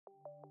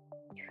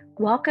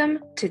Welcome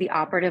to The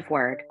Operative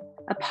Word,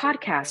 a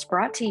podcast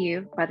brought to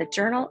you by the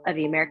Journal of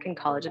the American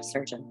College of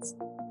Surgeons.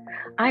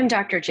 I'm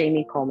Dr.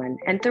 Jamie Coleman,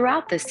 and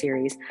throughout this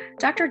series,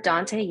 Dr.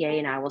 Dante Ye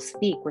and I will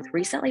speak with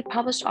recently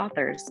published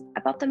authors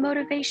about the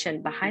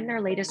motivation behind their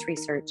latest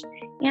research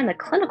and the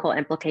clinical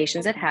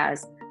implications it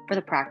has for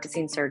the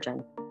practicing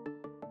surgeon.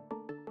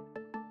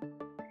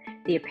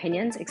 The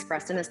opinions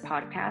expressed in this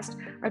podcast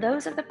are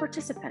those of the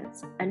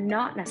participants and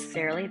not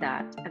necessarily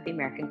that of the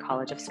American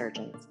College of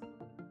Surgeons.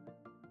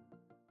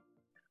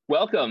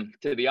 Welcome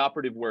to The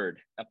Operative Word,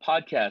 a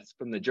podcast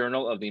from the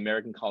Journal of the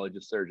American College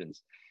of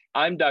Surgeons.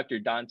 I'm Dr.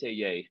 Dante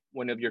Ye,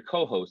 one of your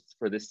co-hosts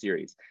for this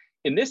series.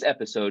 In this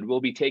episode,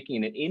 we'll be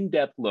taking an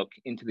in-depth look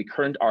into the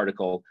current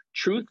article,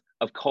 Truth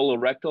of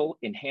Colorectal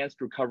Enhanced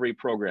Recovery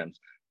Programs,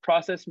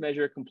 Process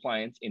Measure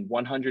Compliance in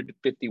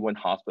 151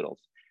 Hospitals.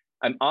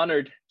 I'm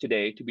honored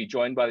today to be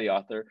joined by the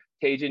author,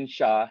 Tejan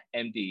Shah,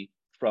 MD,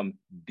 from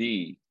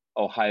the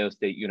Ohio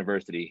State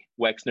University,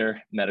 Wexner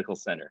Medical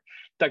Center.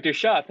 Dr.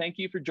 Shah, thank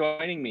you for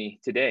joining me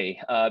today.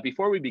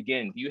 Before we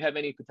begin, do you have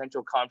any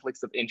potential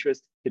conflicts of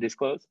interest to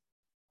disclose?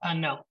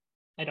 No,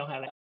 I don't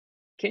have it.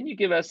 Can you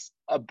give us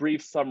a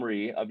brief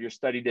summary of your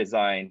study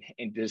design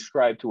and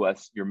describe to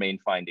us your main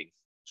findings?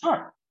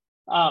 Sure.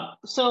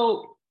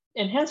 So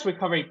enhanced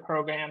recovery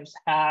programs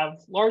have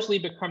largely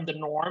become the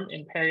norm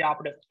in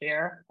perioperative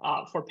care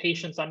for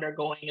patients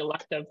undergoing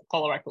elective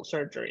colorectal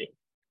surgery.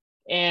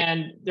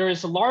 And there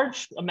is a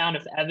large amount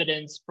of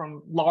evidence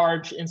from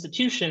large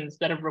institutions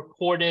that have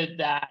reported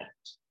that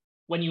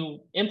when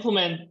you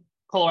implement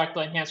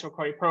colorectal enhanced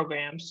recovery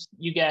programs,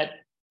 you get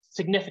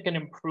significant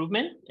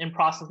improvement in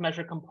process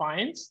measure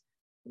compliance,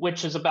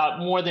 which is about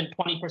more than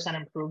 20%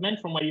 improvement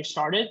from where you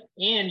started,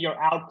 and your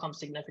outcomes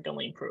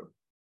significantly improve.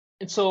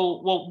 And so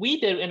what we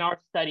did in our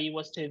study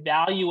was to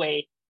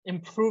evaluate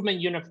improvement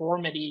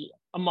uniformity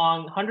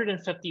among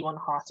 151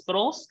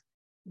 hospitals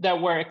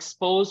that were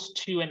exposed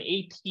to an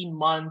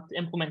 18-month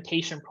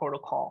implementation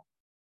protocol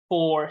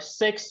for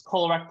 6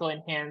 colorectal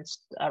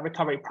enhanced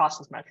recovery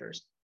process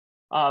measures,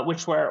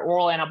 which were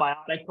oral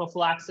antibiotic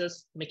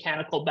prophylaxis,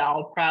 mechanical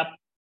bowel prep,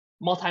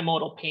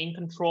 multimodal pain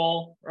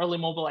control, early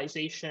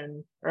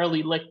mobilization,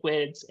 early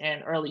liquids,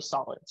 and early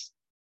solids.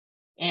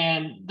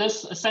 And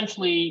this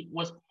essentially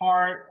was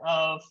part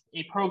of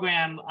a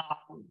program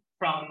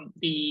from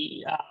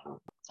the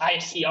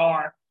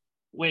ICR,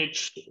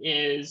 which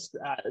is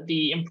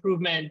the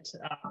Improvement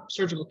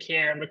Surgical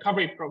Care and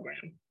Recovery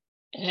Program.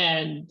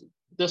 And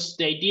the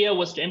idea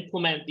was to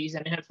implement these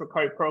enhanced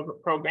recovery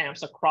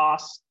programs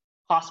across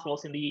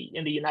hospitals in the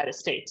United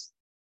States.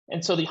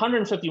 And so the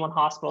 151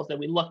 hospitals that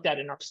we looked at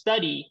in our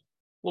study,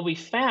 what we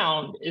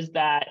found is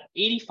that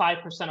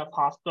 85% of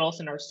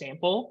hospitals in our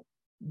sample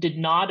did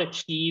not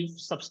achieve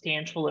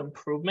substantial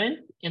improvement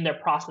in their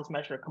process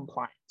measure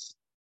compliance.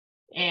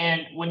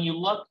 And when you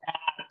look at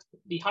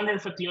the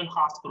 151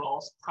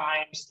 hospitals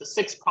times the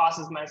 6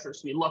 process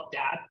measures we looked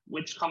at,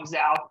 which comes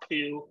out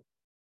to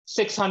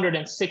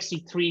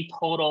 663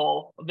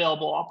 total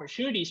available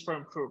opportunities for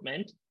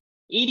improvement,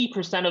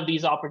 80% of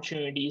these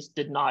opportunities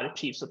did not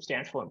achieve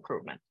substantial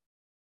improvement.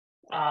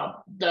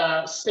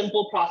 The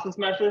simple process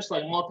measures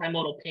like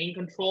multimodal pain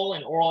control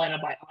and oral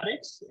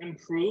antibiotics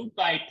improved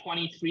by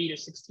 23 to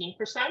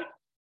 16%,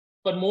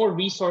 but more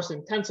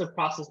resource-intensive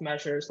process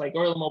measures like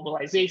early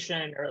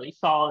mobilization, early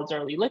solids,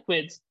 early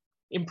liquids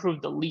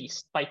improved the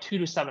least by 2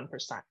 to 7%.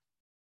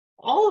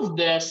 All of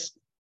this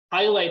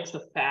highlights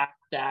the fact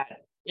that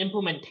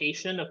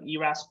implementation of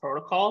ERAS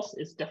protocols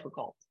is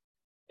difficult.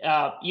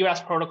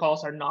 ERAS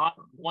protocols are not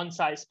one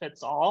size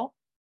fits all,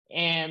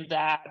 and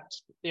that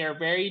they're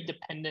very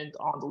dependent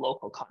on the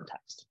local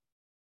context.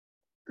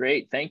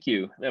 Great, thank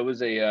you. That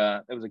was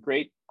a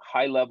great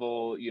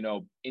high-level,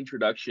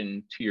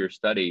 introduction to your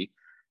study.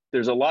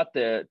 There's a lot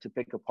to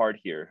pick apart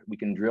here. We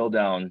can drill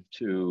down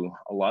to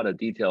a lot of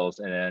details,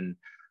 and then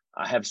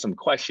I have some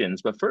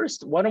questions. But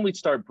first, why don't we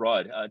start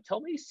broad?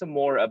 Tell me some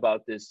more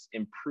about this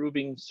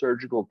Improving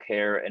Surgical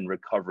Care and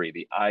Recovery,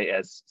 the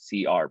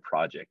ISCR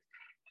project.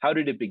 How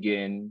did it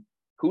begin?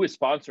 Who is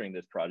sponsoring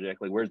this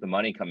project? Like, where's the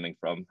money coming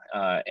from?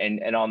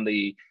 And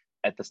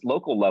at this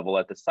local level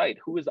at the site,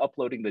 who is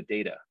uploading the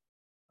data?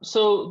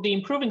 So the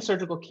Improving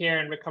Surgical Care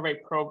and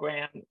Recovery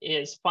Program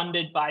is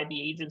funded by the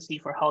Agency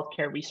for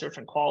Healthcare Research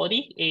and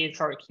Quality,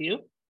 AHRQ.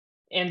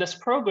 And this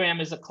program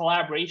is a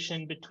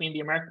collaboration between the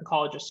American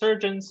College of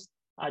Surgeons,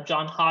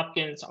 Johns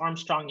Hopkins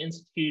Armstrong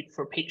Institute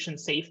for Patient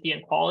Safety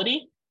and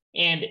Quality,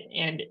 and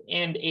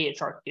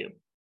AHRQ.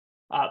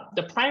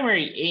 The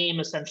primary aim,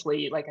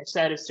 essentially, like I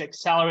said, is to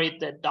accelerate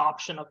the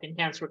adoption of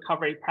enhanced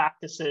recovery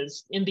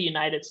practices in the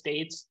United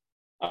States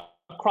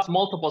across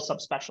multiple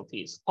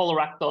subspecialties: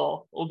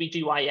 colorectal,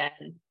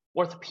 OBGYN,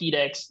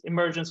 orthopedics,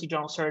 emergency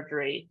general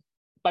surgery,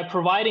 by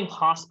providing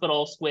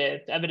hospitals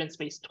with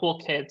evidence-based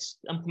toolkits,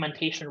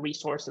 implementation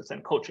resources,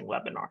 and coaching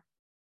webinar.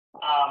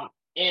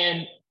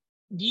 And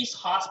these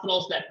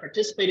hospitals that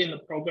participate in the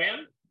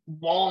program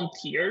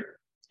volunteered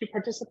to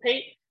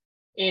participate,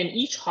 and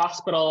each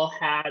hospital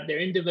had their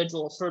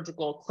individual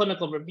surgical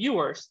clinical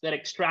reviewers that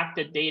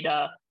extracted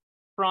data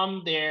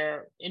from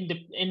their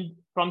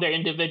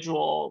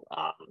individual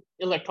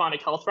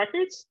electronic health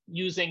records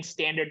using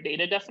standard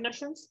data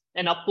definitions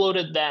and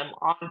uploaded them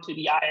onto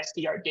the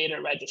ISDR data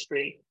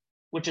registry,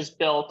 which is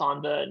built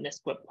on the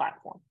NISQIP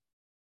platform.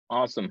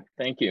 Awesome,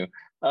 thank you.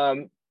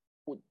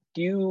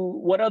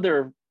 What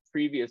other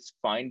previous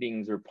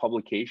findings or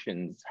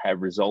publications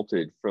have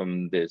resulted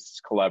from this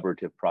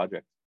collaborative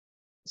project?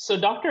 So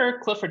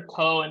Dr. Clifford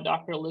Coe and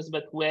Dr.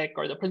 Elizabeth Wick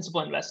are the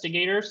principal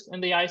investigators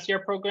in the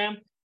ICR program.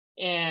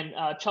 And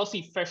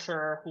Chelsea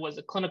Fisher, who was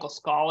a clinical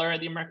scholar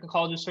at the American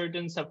College of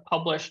Surgeons, have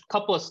published a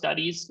couple of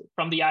studies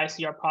from the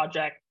ICR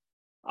project.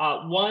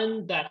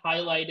 One that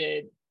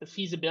highlighted the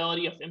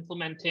feasibility of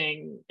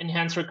implementing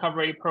enhanced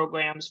recovery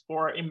programs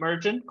for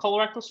emergent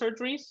colorectal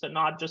surgeries, so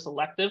not just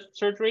elective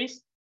surgeries.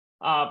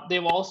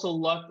 They've also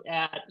looked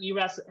at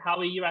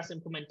how ERAS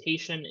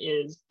implementation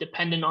is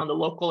dependent on the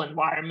local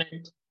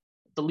environment,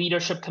 the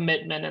leadership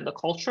commitment, and the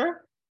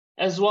culture,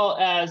 as well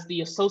as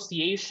the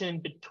association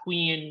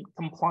between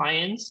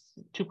compliance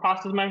to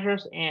process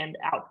measures and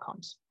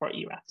outcomes for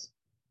ERAS.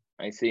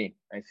 I see.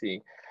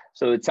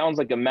 So it sounds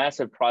like a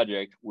massive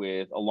project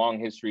with a long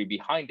history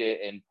behind it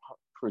and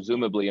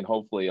presumably and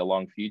hopefully a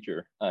long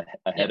future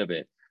ahead of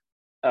it.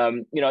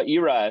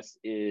 ERAS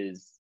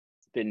is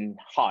been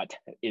hot.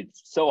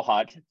 It's so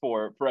hot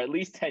for at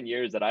least 10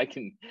 years that I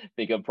can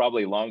think of,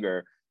 probably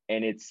longer.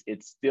 And it's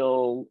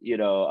still,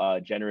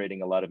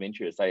 generating a lot of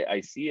interest.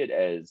 I see it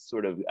as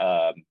sort of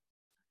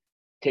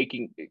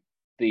taking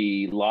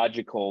the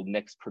logical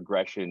next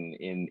progression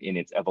in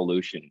its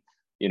evolution.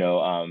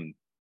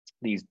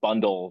 These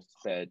bundles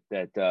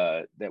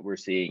that we're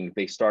seeing,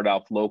 they start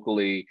off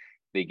locally,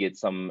 they get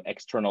some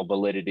external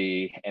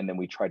validity, and then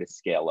we try to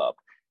scale up.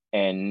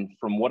 And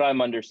from what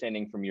I'm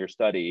understanding from your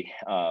study,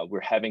 we're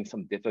having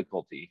some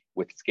difficulty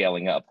with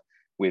scaling up,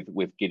 with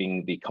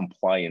getting the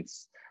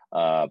compliance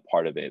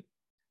part of it.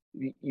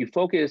 You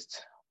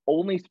focused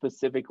only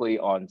specifically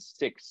on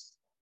 6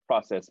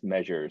 process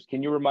measures.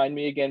 Can you remind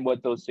me again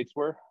what those 6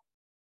 were?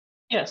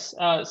 Yes,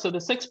 so the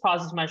 6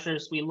 process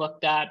measures we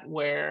looked at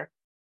were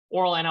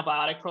oral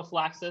antibiotic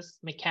prophylaxis,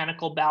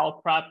 mechanical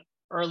bowel prep,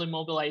 early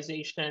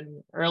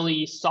mobilization,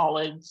 early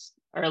solids,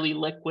 early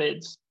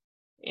liquids,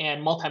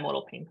 and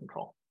multimodal pain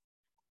control.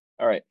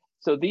 All right,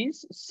 so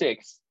these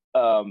 6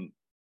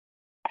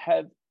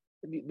 have,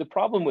 the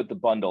problem with the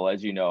bundle,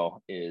 as you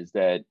know, is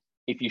that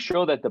if you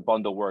show that the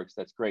bundle works,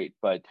 that's great,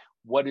 but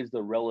what is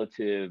the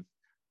relative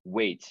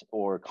weight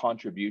or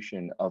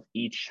contribution of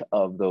each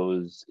of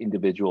those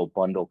individual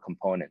bundle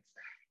components?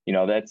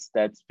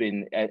 That's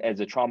been, as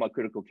a trauma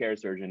critical care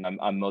surgeon,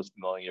 I'm most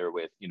familiar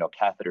with,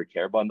 catheter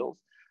care bundles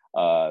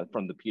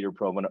from the Peter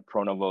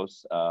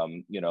Pronovost,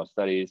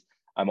 studies.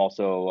 I'm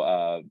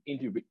also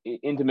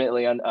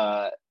intimately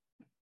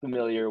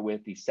familiar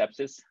with the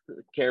sepsis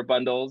care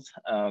bundles.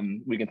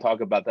 We can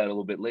talk about that a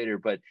little bit later,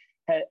 but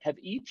have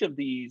each of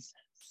these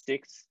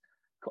 6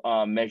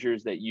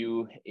 measures that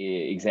you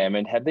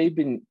examined, have they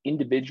been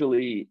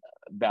individually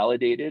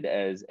validated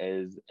as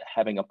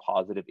having a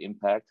positive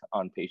impact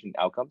on patient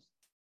outcomes?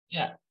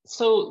 Yeah,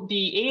 so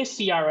the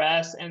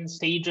ASCRS and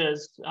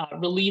SAGES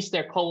released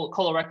their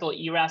colorectal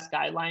ERAS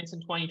guidelines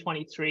in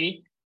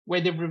 2023,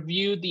 where they've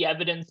reviewed the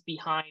evidence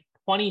behind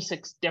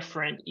 26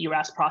 different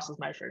ERAS process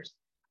measures.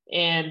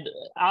 And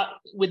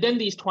within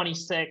these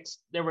 26,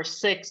 there were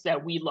 6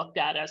 that we looked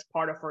at as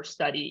part of our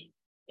study.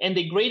 And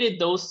they graded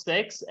those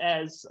 6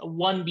 as a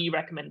 1B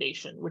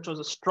recommendation, which was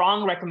a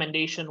strong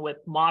recommendation with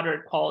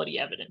moderate quality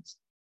evidence.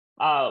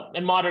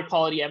 And moderate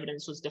quality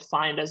evidence was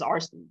defined as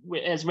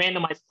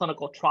randomized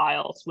clinical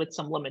trials with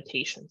some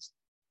limitations.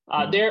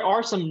 There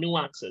are some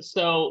nuances.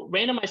 So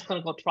randomized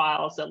clinical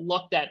trials that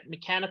looked at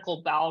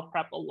mechanical bowel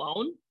prep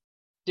alone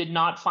did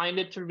not find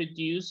it to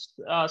reduce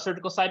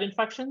surgical site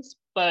infections,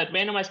 but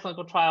randomized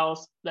clinical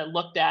trials that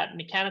looked at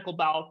mechanical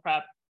bowel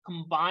prep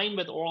combined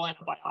with oral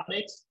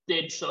antibiotics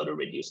did show to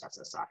reduce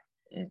SSI.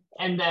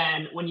 And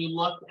then when you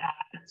look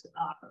at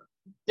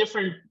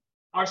different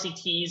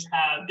RCTs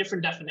have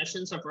different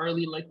definitions of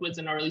early liquids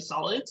and early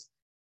solids,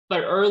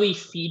 but early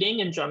feeding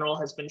in general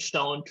has been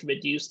shown to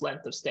reduce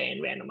length of stay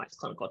in randomized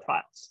clinical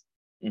trials.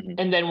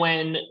 And then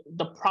when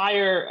the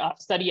prior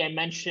study I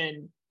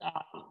mentioned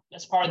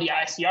as part of the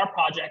ICR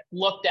project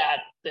looked at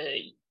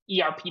the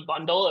ERP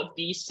bundle of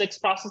these 6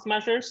 process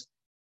measures,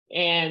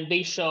 and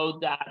they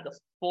showed that the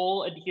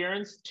full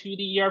adherence to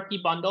the ERP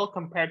bundle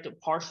compared to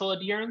partial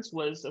adherence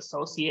was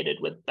associated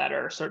with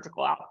better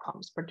surgical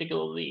outcomes,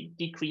 particularly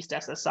decreased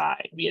SSI,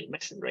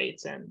 readmission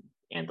rates, and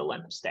the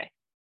length of stay.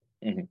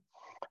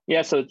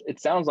 Yeah, so it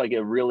sounds like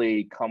a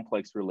really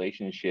complex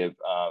relationship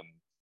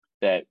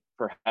that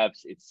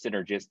perhaps it's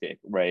synergistic,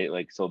 right?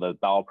 Like, so the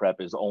bowel prep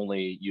is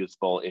only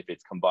useful if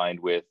it's combined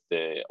with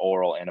the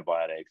oral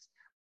antibiotics.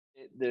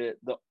 The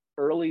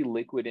early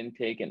liquid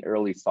intake and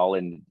early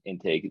solid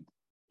intake,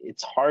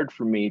 it's hard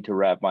for me to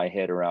wrap my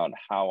head around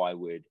how I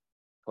would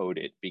code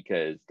it,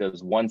 because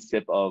does 1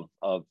 sip of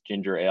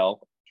ginger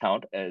ale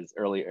count as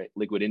early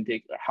liquid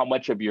intake? How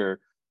much of your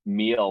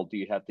meal do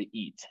you have to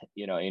eat,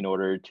 in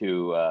order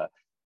to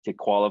to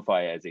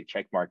qualify as a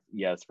checkmark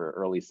yes for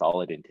early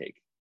solid intake?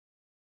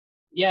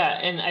 Yeah,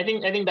 and I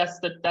think that's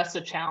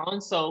the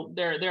challenge. So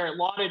there are a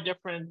lot of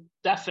different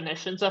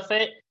definitions of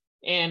it,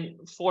 and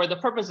for the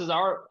purposes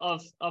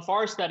of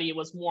our study, it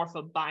was more of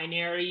a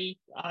binary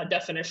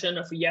definition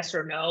of yes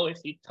or no, if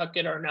you took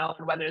it or no,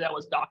 and whether that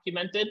was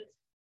documented.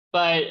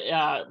 But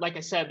like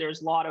I said,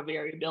 there's a lot of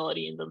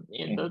variability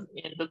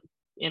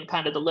in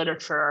kind of the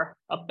literature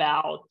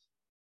about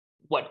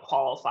what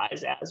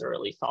qualifies as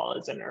early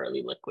solids and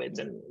early liquids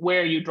and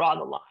where you draw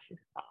the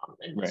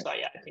line. So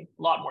yeah, I think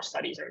a lot more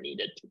studies are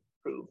needed to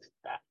prove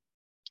that.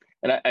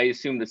 And I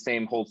assume the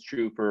same holds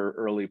true for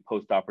early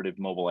postoperative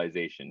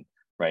mobilization,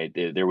 right?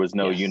 There was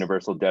no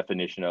universal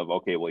definition of,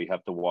 okay, well, you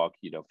have to walk,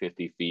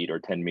 50 feet or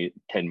 10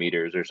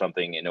 meters or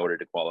something in order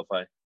to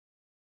qualify.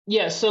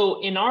 Yeah,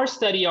 so in our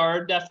study,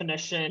 our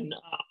definition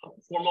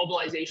for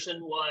mobilization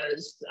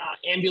was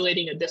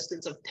ambulating a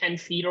distance of 10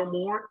 feet or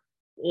more,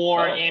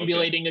 or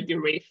ambulating a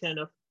duration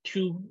of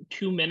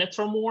two minutes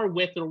or more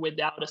with or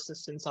without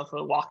assistance of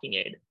a walking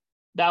aid.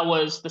 That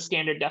was the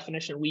standard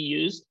definition we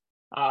used.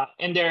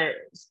 And they're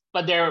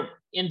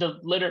in the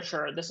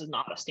literature, this is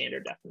not a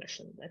standard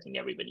definition. I think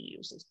everybody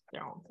uses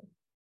their own thing.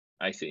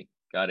 I see.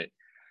 Got it.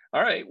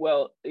 All right.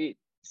 Well, it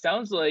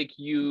sounds like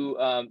you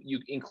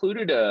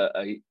included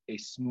a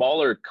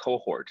smaller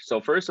cohort. So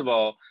first of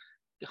all,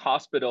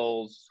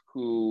 hospitals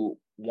who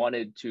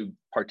wanted to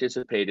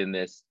participate in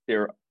this,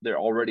 they're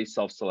already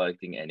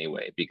self-selecting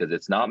anyway, because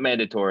it's not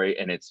mandatory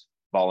and it's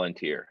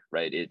volunteer,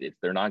 right?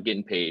 They're not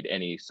getting paid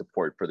any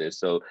support for this.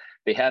 So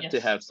they have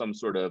to have some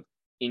sort of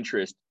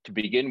interest to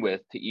begin with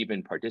to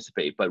even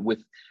participate. But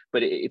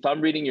if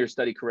I'm reading your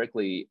study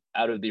correctly,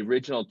 out of the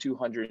original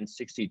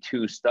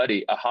 262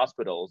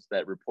 hospitals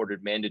that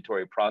reported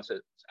mandatory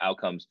process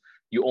outcomes,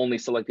 you only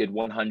selected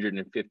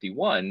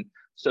 151.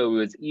 So it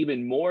was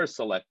even more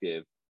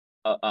selective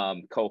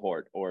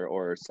cohort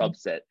or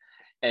subset.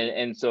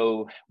 And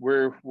so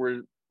we're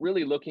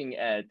really looking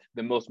at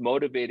the most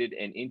motivated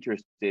and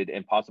interested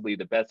and possibly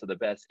the best of the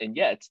best. And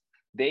yet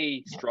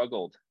they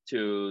struggled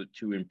to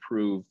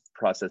improve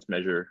process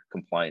measure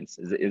compliance.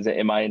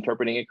 Am I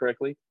interpreting it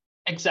correctly?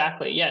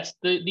 Exactly, yes.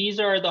 These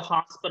are the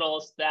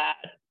hospitals that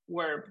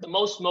were the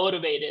most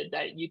motivated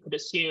that you could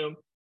assume,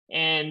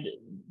 and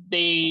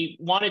they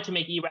wanted to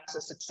make ERAS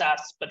a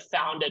success, but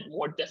found it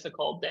more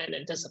difficult than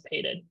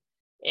anticipated.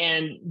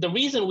 And the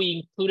reason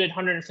we included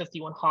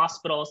 151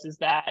 hospitals is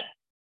that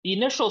the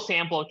initial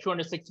sample of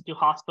 262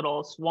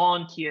 hospitals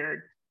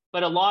volunteered,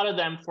 but a lot of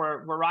them,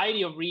 for a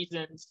variety of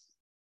reasons,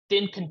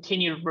 didn't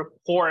continue to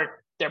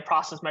report their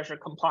process measure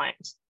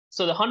compliance.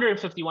 So the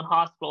 151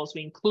 hospitals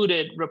we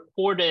included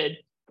reported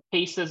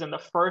cases in the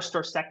first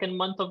or second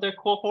month of their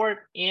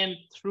cohort and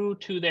through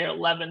to their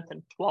 11th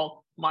and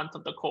 12th month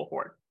of the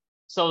cohort.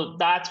 So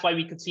that's why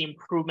we could see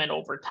improvement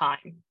over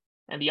time.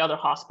 And the other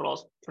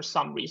hospitals, for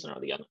some reason or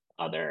the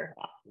other,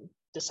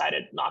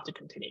 decided not to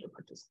continue to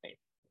participate.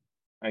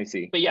 I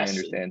see. But yes, I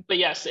understand. But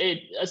yes,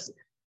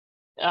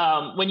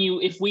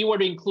 if we were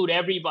to include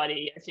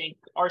everybody, I think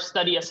our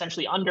study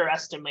essentially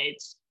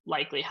underestimates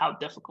likely how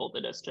difficult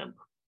it is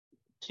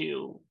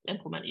to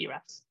implement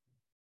ERAS.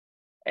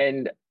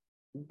 And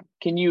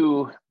can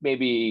you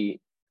maybe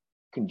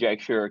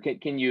conjecture?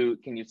 Can you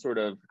sort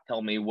of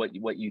tell me what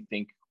you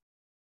think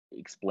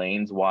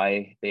explains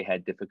why they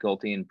had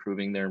difficulty in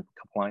proving their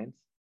compliance?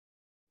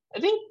 I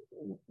think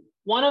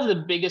one of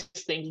the biggest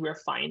things we're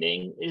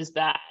finding is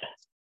that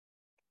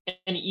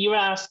an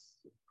ERAS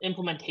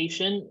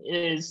implementation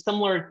is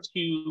similar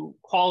to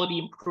quality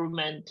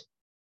improvement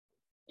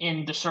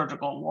in the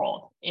surgical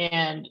world.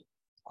 And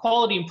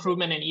quality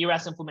improvement and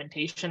ERAS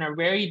implementation are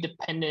very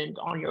dependent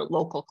on your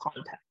local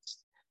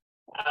context.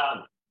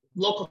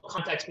 Local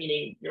context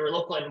meaning your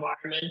local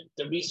environment,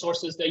 the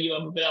resources that you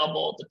have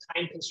available, the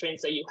time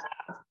constraints that you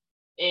have.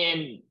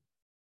 And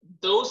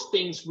those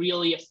things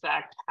really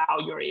affect how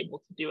you're able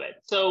to do it.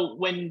 So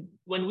when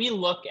we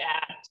look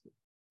at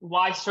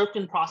why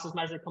certain process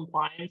measure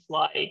compliance,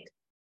 like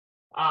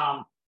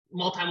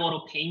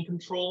multimodal pain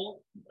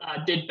control,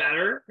 did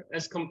better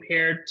as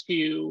compared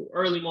to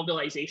early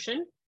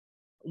mobilization,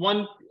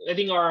 I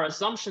think our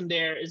assumption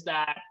there is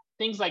that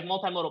things like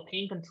multimodal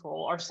pain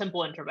control are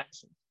simple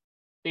interventions.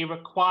 They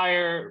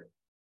require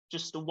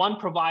just one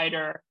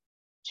provider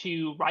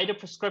to write a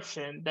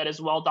prescription that is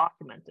well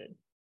documented,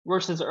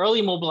 versus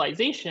early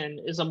mobilization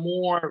is a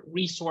more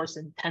resource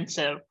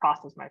intensive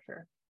process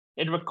measure.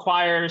 It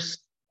requires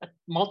a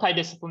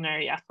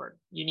multidisciplinary effort.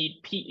 You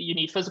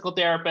need physical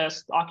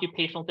therapists,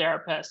 occupational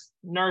therapists,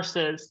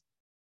 nurses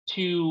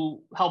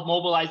to help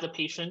mobilize the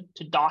patient,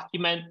 to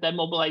document that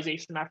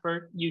mobilization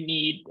effort. You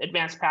need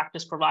advanced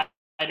practice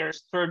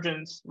providers,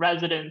 surgeons,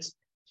 residents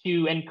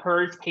to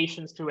encourage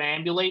patients to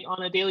ambulate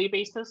on a daily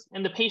basis,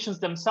 and the patients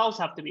themselves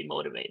have to be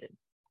motivated.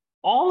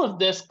 All of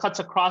this cuts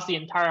across the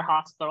entire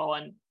hospital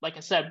and, like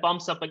I said,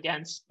 bumps up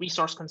against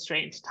resource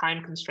constraints,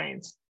 time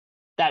constraints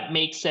that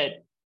makes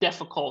it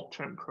difficult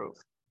to improve.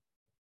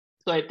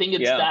 So I think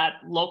it's that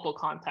local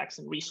context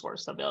and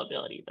resource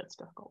availability that's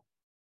difficult.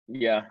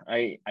 Yeah,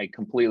 I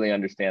completely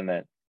understand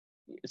that.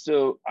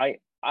 So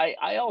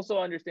I also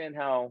understand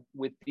how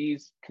with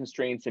these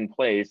constraints in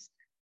place,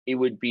 it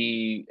would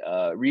be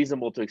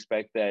reasonable to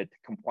expect that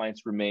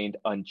compliance remained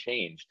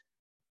unchanged.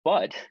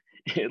 But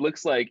it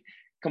looks like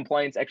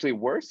compliance actually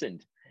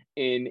worsened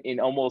in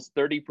almost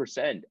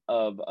 30%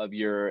 of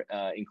your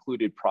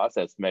included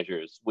process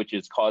measures, which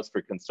is cause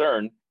for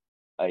concern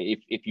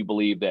if you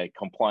believe that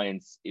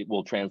compliance it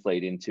will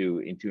translate into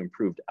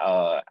improved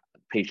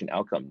patient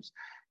outcomes.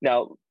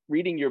 Now,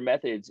 reading your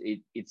methods,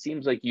 it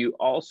seems like you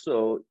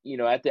also,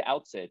 at the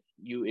outset,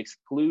 you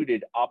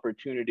excluded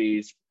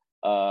opportunities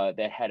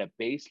that had a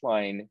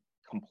baseline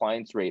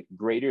compliance rate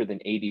greater than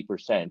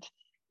 80%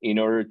 in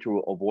order to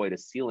avoid a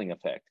ceiling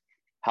effect.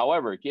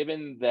 However,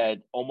 given that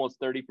almost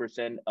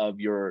 30% of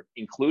your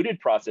included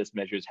process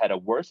measures had a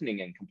worsening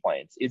in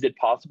compliance, is it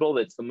possible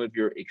that some of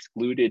your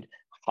excluded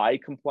high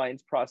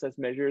compliance process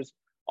measures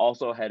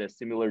also had a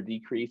similar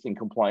decrease in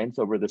compliance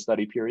over the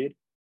study period?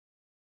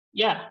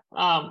 Yeah,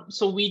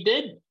 so we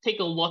did take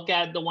a look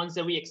at the ones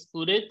that we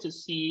excluded to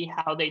see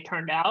how they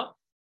turned out,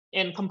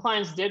 and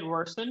compliance did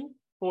worsen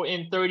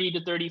in 30 to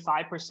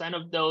 35%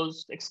 of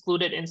those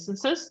excluded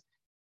instances.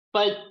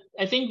 But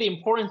I think the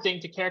important thing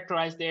to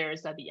characterize there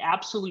is that the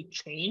absolute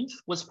change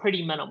was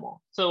pretty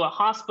minimal. So a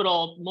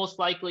hospital most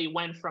likely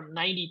went from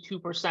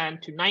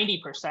 92% to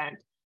 90%,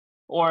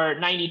 or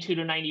 92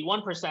 to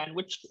 91%,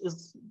 which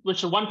a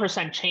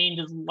 1% change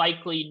is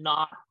likely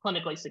not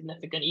clinically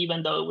significant,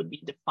 even though it would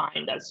be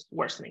defined as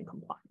worsening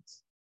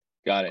compliance.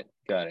 Got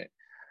it.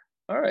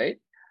 All right.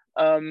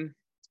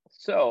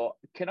 So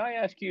can I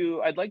ask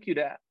you, I'd like you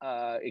to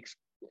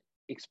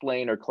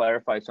explain or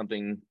clarify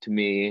something to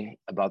me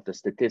about the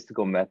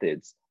statistical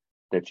methods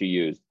that you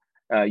used.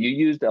 You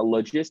used a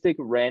logistic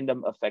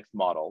random effects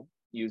model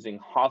using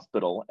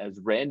hospital as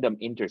random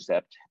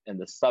intercept and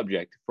the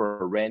subject for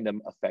a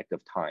random effect of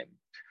time.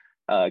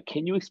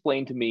 Can you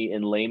explain to me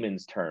in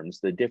layman's terms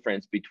the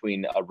difference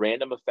between a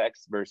random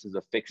effects versus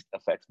a fixed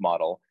effects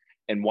model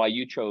and why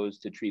you chose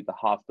to treat the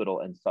hospital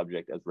and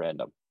subject as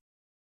random?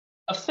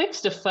 A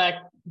fixed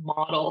effect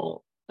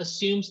model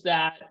assumes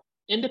that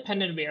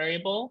independent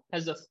variable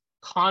has a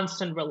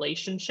constant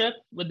relationship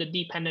with the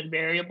dependent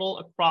variable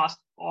across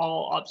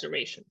all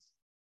observations,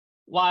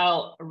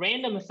 while a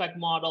random effect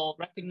model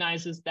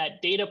recognizes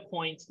that data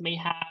points may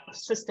have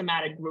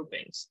systematic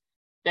groupings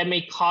that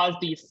may cause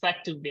the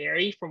effect to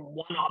vary from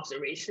one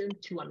observation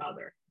to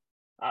another.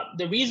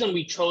 The reason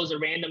we chose a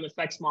random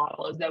effects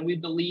model is that we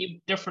believe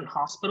different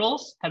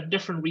hospitals have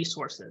different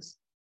resources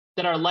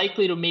that are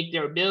likely to make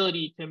their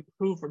ability to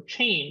improve or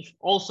change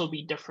also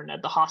be different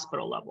at the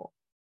hospital level.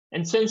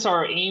 And since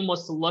our aim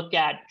was to look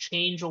at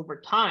change over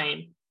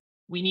time,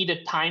 we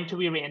needed time to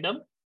be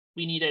random.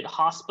 We needed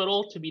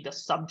hospital to be the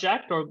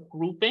subject or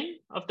grouping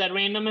of that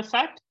random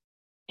effect.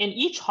 And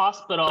each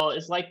hospital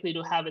is likely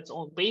to have its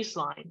own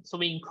baseline. So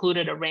we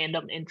included a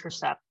random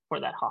intercept for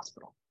that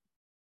hospital.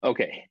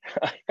 Okay.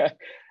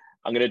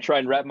 I'm going to try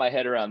and wrap my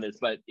head around this,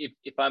 but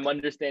if I'm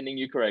understanding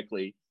you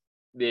correctly,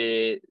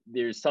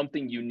 there's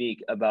something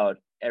unique about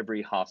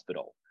every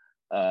hospital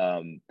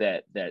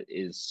that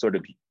is sort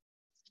of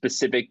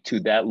specific to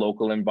that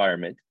local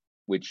environment,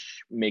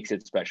 which makes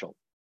it special.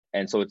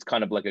 And so it's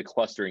kind of like a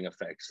clustering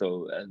effect.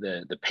 So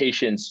the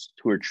patients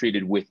who are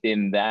treated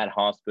within that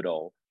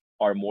hospital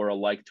are more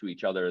alike to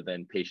each other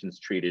than patients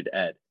treated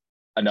at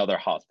another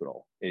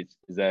hospital. Is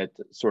that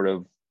sort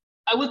of?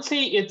 I would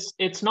say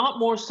it's not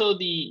more so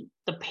the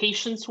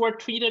patients who are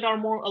treated are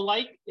more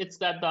alike. It's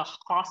that the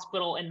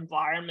hospital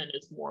environment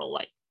is more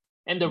alike,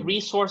 and the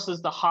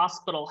resources the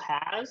hospital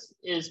has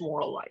is more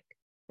alike.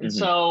 And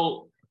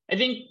so I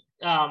think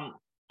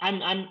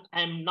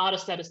I'm not a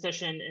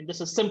statistician, and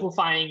this is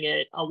simplifying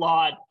it a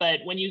lot. But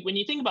when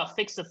you think about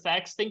fixed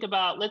effects, think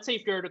about, let's say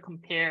if you're to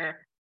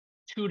compare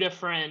two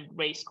different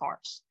race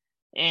cars,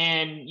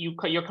 and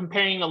you're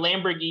comparing a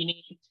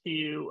Lamborghini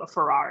to a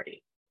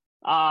Ferrari,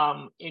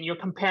 and you're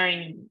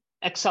comparing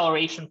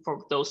acceleration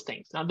for those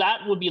things. Now that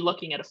would be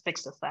looking at a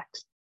fixed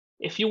effect.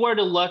 If you were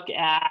to look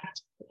at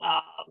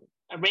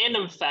a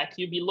random effect,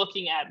 you'd be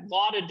looking at a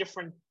lot of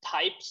different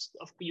types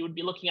of, you would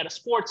be looking at a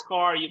sports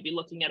car, you'd be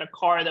looking at a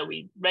car that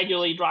we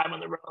regularly drive on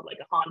the road, like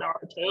a Honda or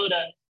a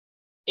Toyota.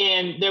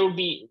 And there would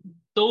be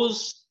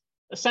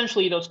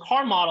essentially those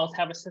car models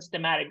have a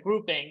systematic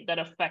grouping that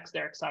affects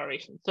their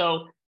acceleration.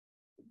 So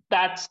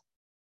that's,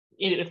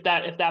 if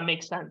that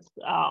makes sense.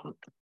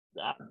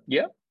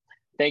 Yeah,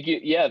 thank you.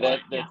 Yeah,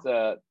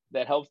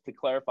 that helps to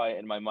clarify it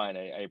in my mind.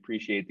 I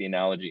appreciate the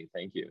analogy.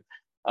 Thank you.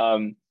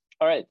 All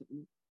right.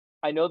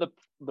 I know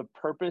the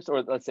purpose,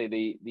 or let's say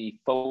the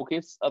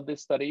focus of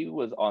this study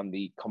was on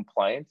the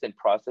compliance and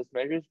process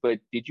measures, but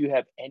did you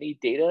have any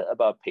data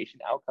about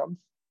patient outcomes?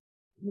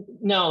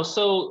 No.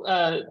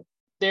 So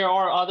there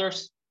are other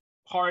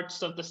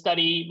parts of the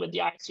study with the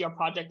ICR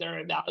project that are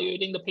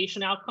evaluating the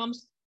patient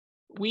outcomes.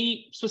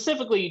 We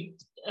specifically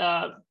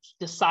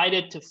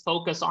decided to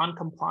focus on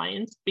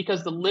compliance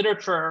because the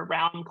literature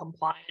around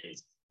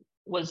compliance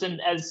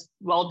wasn't as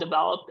well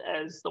developed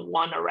as the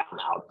one around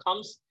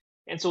outcomes.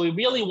 And so we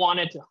really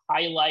wanted to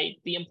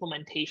highlight the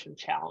implementation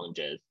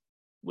challenges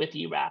with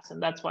ERAS,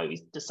 and that's why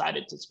we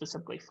decided to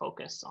specifically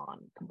focus on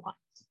compliance.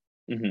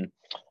 Mm-hmm.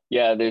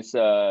 Yeah, there's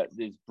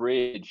this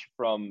bridge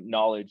from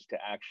knowledge to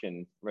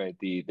action, right?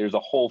 There's a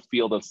whole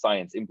field of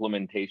science,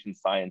 implementation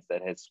science,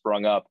 that has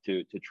sprung up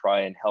to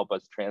try and help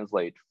us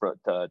translate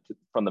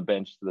from the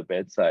bench to the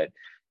bedside.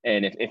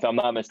 And if I'm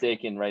not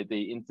mistaken, right,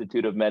 the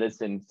Institute of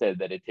Medicine said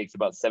that it takes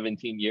about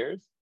 17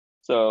 years.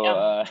 So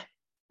Yeah.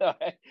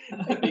 I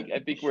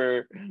think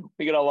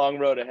we got a long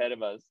road ahead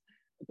of us.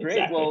 Great.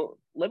 Exactly. Well,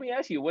 let me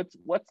ask you, what's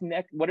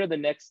next? What are the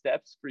next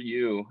steps for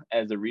you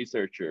as a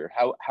researcher?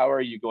 How are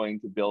you going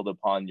to build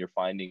upon your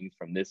findings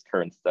from this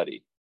current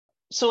study?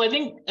 So I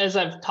think, as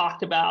I've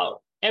talked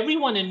about,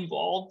 everyone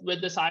involved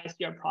with this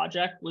ISDR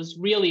project was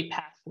really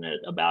passionate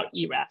about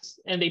ERAS,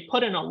 and they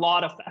put in a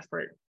lot of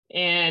effort.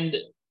 And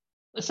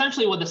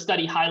essentially what the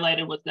study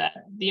highlighted was that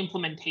the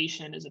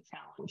implementation is a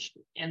challenge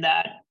and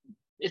that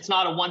it's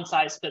not a one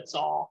size fits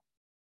all.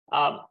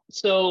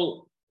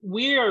 So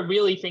we are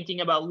really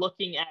thinking about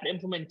looking at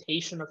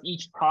implementation of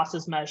each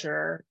process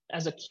measure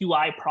as a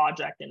QI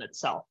project in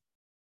itself.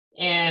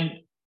 And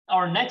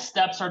our next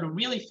steps are to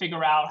really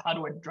figure out how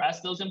to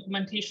address those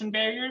implementation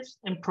barriers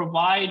and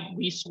provide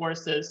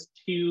resources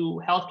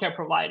to healthcare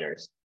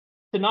providers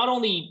to not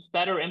only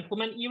better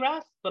implement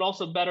ERAS, but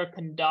also better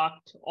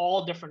conduct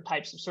all different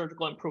types of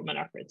surgical improvement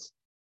efforts.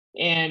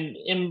 And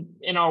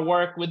in our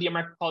work with the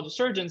American College of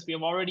Surgeons, we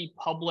have already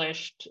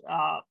published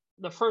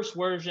the first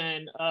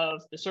version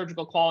of the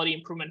surgical quality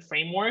improvement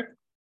framework,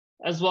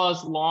 as well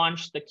as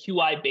launched the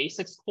QI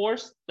basics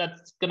course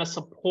that's going to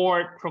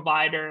support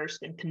providers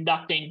in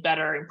conducting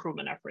better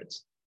improvement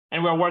efforts.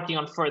 And we're working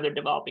on further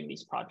developing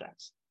these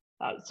projects.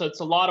 So it's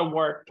a lot of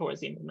work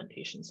towards the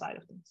implementation side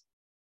of things.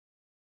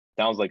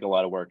 Sounds like a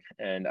lot of work,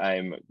 and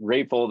I'm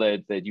grateful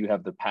that you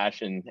have the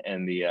passion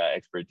and the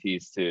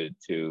expertise to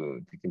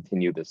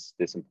continue this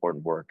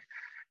important work.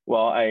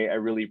 Well, I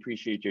really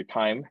appreciate your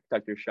time,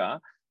 Dr. Shah.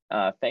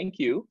 Thank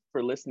you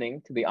for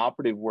listening to The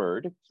Operative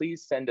Word.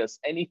 Please send us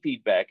any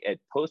feedback at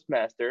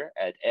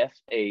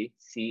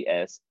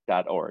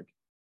postmaster@facs.org.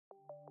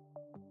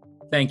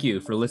 Thank you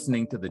for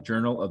listening to the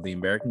Journal of the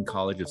American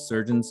College of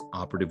Surgeons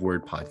Operative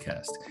Word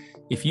podcast.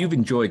 If you've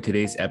enjoyed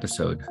today's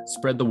episode,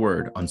 spread the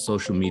word on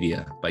social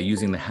media by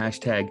using the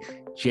hashtag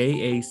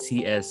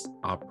JACS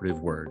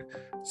Operative Word.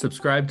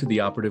 Subscribe to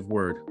The Operative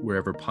Word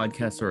wherever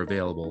podcasts are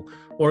available,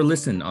 or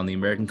listen on the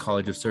American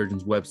College of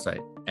Surgeons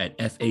website at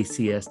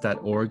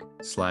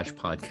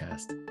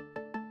facs.org/podcast.